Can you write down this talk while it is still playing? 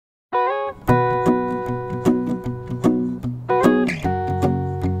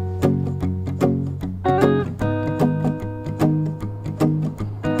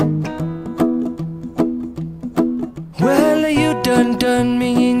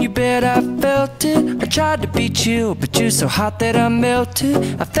you bet I felt it. I tried to beat you, but you're so hot that I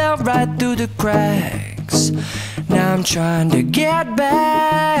melted. I fell right through the cracks. Now I'm trying to get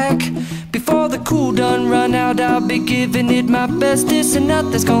back. Before the cool done run out, I'll be giving it my best. This and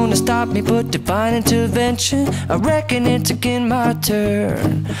nothing's gonna stop me but divine intervention. I reckon it's again my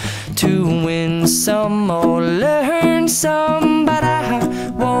turn to win some or learn some, but I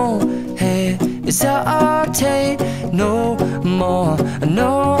won't hesitate no more,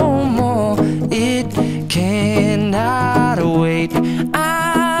 no more. It cannot wait.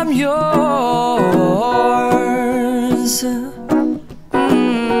 I'm yours.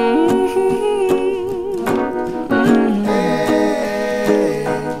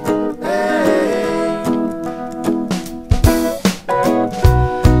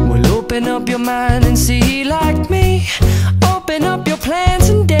 Open up your mind and see like me. Open up your plans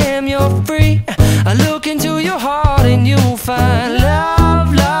and damn, you're free. I look into your heart and you'll find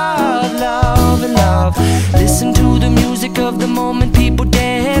love, love, love, and love. Listen to the music of the moment, people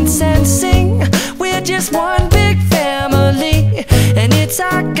dance and sing. We're just one big family, and it's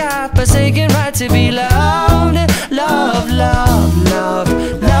our God-forsaken right to be loved. Love, love, love,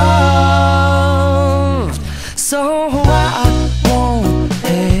 loved. So I won't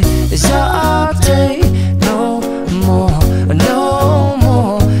hesitate no more, no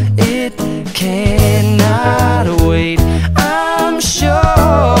more. It cannot wait. I'm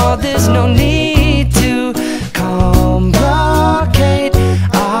sure there's no need to complicate.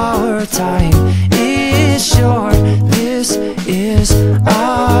 Our time is short. This is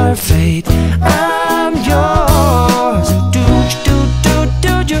our fate. I'm yours. Do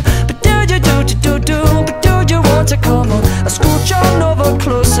you, but do you want to come on? I scooch on over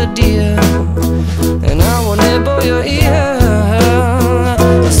closer, dear, and I will nibble your ear.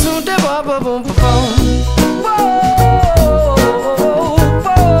 Soon the boom boom boom.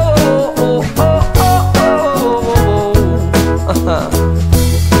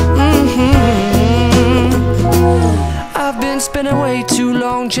 I've been spending way too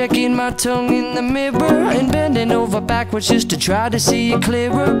long checking my tongue in the mirror and bending over backwards just to try to see it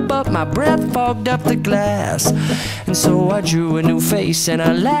clearer, but my breath fogged up the glass, and so I drew a new face and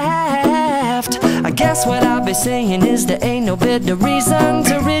I laughed. I guess what I'll be saying is there ain't no better reason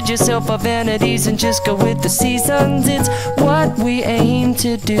to rid yourself of vanities and just go with the seasons. It's what we aim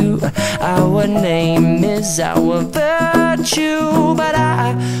to do. Our name is our virtue, but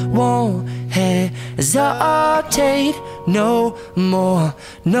I won't hesitate no more,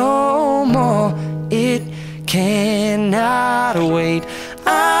 no more. It cannot wait.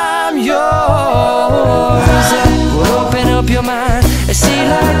 I'm yours. Open up your mind and see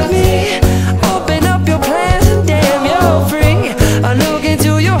like me. Open up your plans and damn, you're free. I look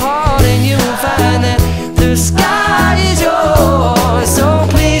into your heart and you'll find that the sky is yours. So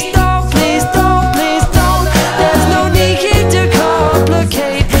please don't, please don't, please don't. There's no need to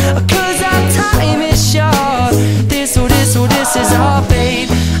complicate, 'cause our time is short. This is our fate.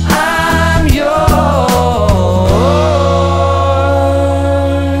 I'm yours.